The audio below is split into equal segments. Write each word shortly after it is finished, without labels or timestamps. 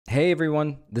Hey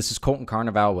everyone, this is Colton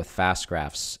Carnevale with Fast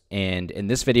Graphs, and in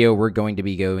this video we're going to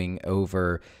be going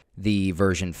over the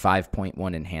version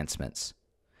 5.1 enhancements.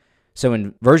 So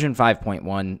in version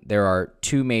 5.1, there are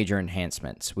two major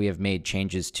enhancements. We have made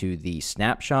changes to the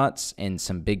snapshots and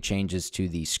some big changes to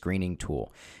the screening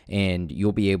tool, and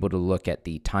you'll be able to look at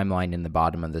the timeline in the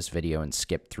bottom of this video and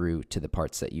skip through to the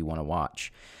parts that you want to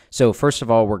watch. So first of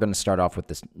all, we're going to start off with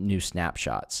the new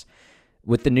snapshots.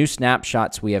 With the new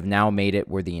snapshots, we have now made it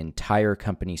where the entire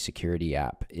company security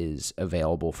app is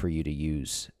available for you to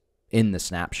use in the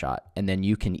snapshot. And then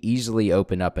you can easily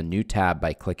open up a new tab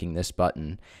by clicking this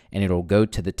button, and it'll go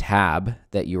to the tab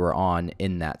that you are on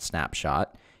in that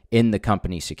snapshot in the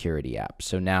company security app.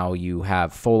 So now you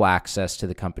have full access to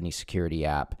the company security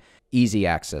app, easy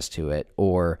access to it,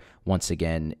 or once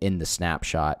again, in the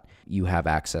snapshot, you have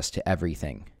access to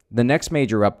everything. The next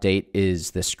major update is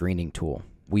the screening tool.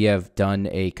 We have done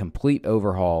a complete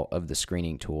overhaul of the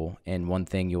screening tool, and one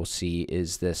thing you'll see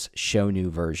is this show new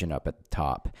version up at the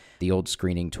top. The old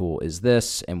screening tool is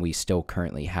this, and we still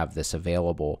currently have this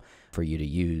available for you to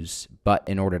use. But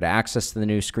in order to access the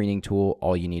new screening tool,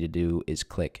 all you need to do is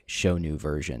click show new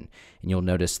version, and you'll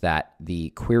notice that the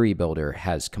query builder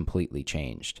has completely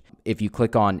changed. If you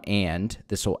click on and,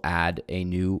 this will add a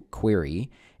new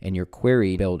query, and your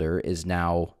query builder is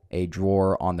now a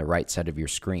drawer on the right side of your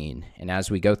screen. And as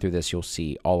we go through this, you'll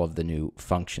see all of the new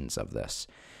functions of this.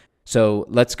 So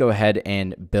let's go ahead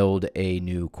and build a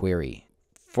new query.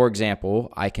 For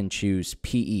example, I can choose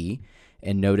PE,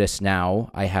 and notice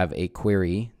now I have a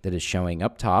query that is showing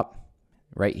up top.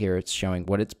 Right here, it's showing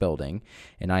what it's building,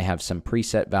 and I have some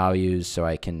preset values, so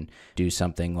I can do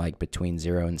something like between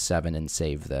 0 and 7 and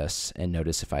save this. And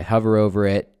notice if I hover over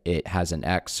it, it has an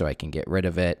X, so I can get rid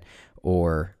of it,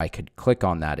 or I could click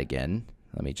on that again.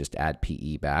 Let me just add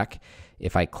PE back.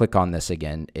 If I click on this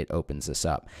again, it opens this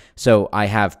up. So I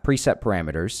have preset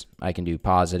parameters. I can do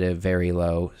positive, very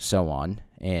low, so on.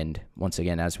 And once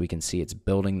again, as we can see, it's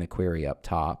building the query up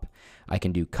top. I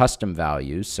can do custom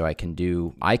values, so I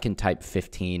can type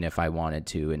 15 if I wanted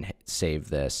to and save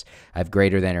this. I have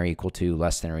greater than or equal to,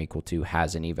 less than or equal to,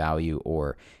 has any value,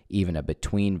 or even a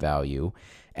between value.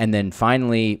 And then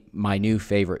finally, my new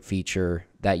favorite feature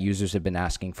that users have been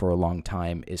asking for a long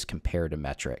time is compare to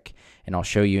metric. And I'll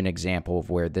show you an example of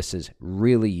where this is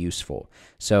really useful.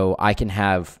 So I can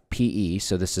have PE,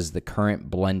 so this is the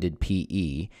current blended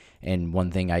PE, and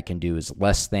one thing I can do is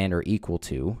less than or equal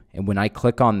to. And when I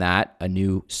click on that, a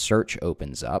new search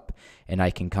opens up, and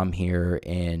I can come here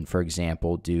and, for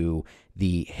example, do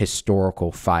the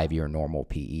historical 5-year normal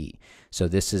PE. So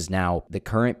this is now the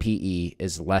current PE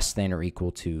is less than or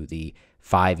equal to the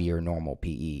 5-year normal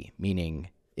PE, meaning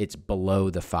it's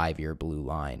below the 5-year blue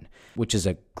line, which is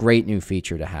a great new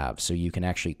feature to have. So you can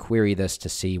actually query this to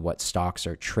see what stocks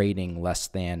are trading less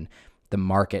than the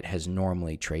market has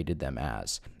normally traded them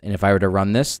as. And if I were to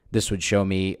run this, this would show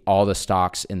me all the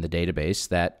stocks in the database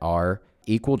that are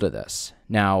equal to this.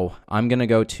 Now, I'm going to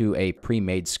go to a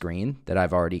pre-made screen that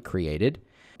I've already created,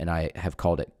 and I have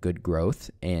called it Good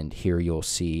Growth. And here you'll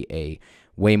see a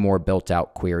way more built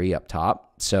out query up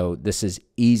top. So this is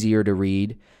easier to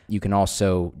read. You can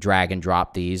also drag and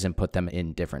drop these and put them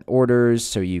in different orders,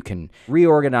 so you can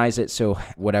reorganize it so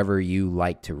whatever you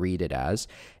like to read it as.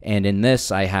 And in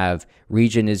this, I have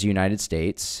region is United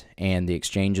States, and the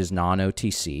exchange is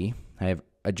non-OTC. I have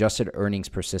adjusted earnings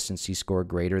persistency score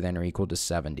greater than or equal to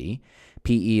 70.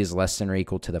 PE is less than or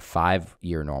equal to the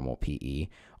 5-year normal PE.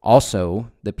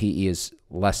 Also, the PE is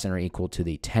less than or equal to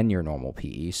the 10-year normal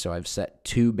PE. So I've set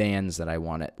two bands that I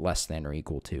want it less than or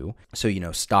equal to.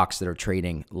 So, stocks that are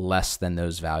trading less than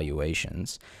those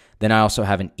valuations. Then I also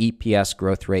have an EPS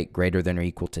growth rate greater than or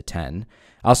equal to 10.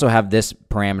 I also have this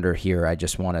parameter here. I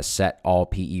just want to set all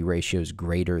PE ratios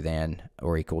greater than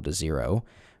or equal to 0.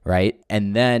 Right?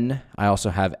 And then I also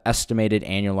have estimated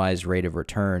annualized rate of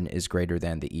return is greater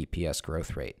than the EPS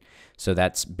growth rate. So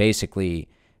that's basically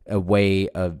a way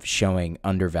of showing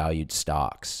undervalued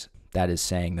stocks. That is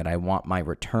saying that I want my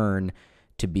return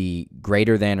to be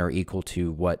greater than or equal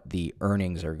to what the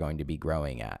earnings are going to be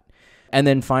growing at. And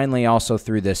then finally, also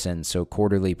threw this in, so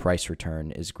quarterly price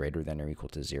return is greater than or equal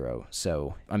to 0.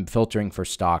 So I'm filtering for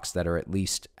stocks that are at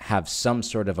least have some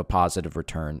sort of a positive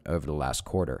return over the last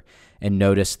quarter. And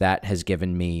notice that has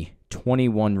given me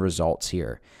 21 results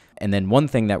here. And then one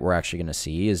thing that we're actually going to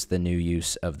see is the new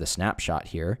use of the snapshot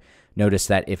here. Notice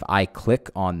that if I click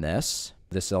on this,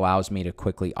 this allows me to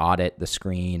quickly audit the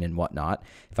screen and whatnot.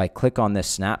 If I click on this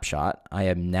snapshot, I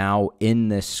am now in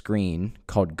this screen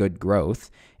called Good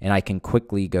Growth, and I can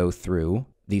quickly go through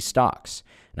these stocks.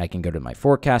 And I can go to my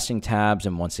forecasting tabs,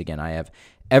 and once again, I have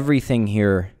everything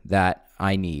here that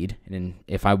I need. And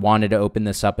if I wanted to open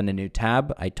this up in a new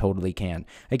tab, I totally can.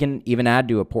 I can even add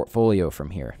to a portfolio from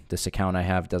here. This account I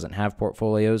have doesn't have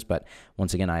portfolios, but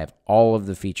once again, I have all of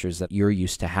the features that you're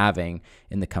used to having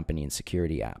in the company and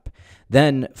security app.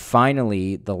 Then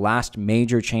finally, the last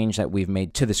major change that we've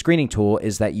made to the screening tool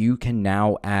is that you can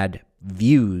now add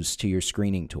views to your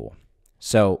screening tool.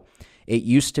 So it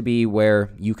used to be where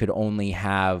you could only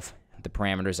have the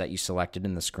parameters that you selected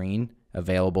in the screen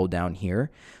available down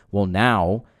here. Well,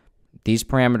 now these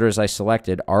parameters I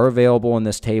selected are available in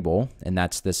this table, and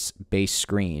that's this base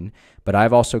screen, but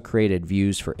I've also created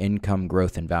views for income,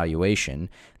 growth, and valuation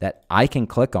that I can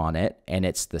click on it, and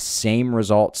it's the same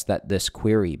results that this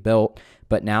query built,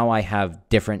 but now I have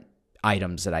different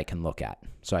items that I can look at.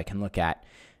 So I can look at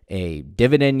a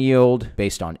dividend yield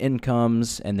based on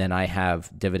incomes, and then I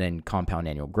have dividend compound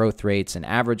annual growth rates and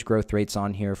average growth rates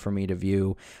on here for me to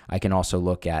view. I can also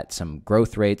look at some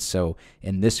growth rates. So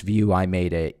in this view, I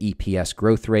made a EPS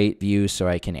growth rate view so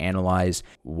I can analyze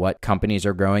what companies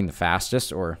are growing the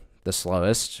fastest or the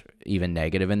slowest, even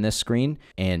negative in this screen,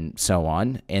 and so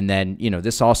on. And then,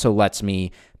 this also lets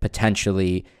me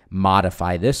potentially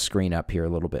modify this screen up here a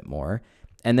little bit more.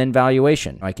 And then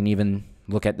valuation. I can even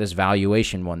look at this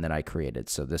valuation one that I created.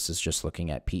 So this is just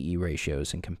looking at PE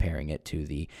ratios and comparing it to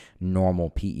the normal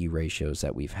PE ratios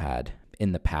that we've had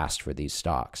in the past for these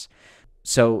stocks.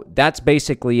 So that's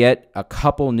basically it. A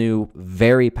couple new,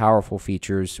 very powerful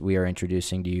features we are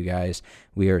introducing to you guys.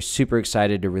 We are super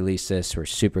excited to release this. We're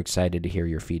super excited to hear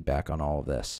your feedback on all of this.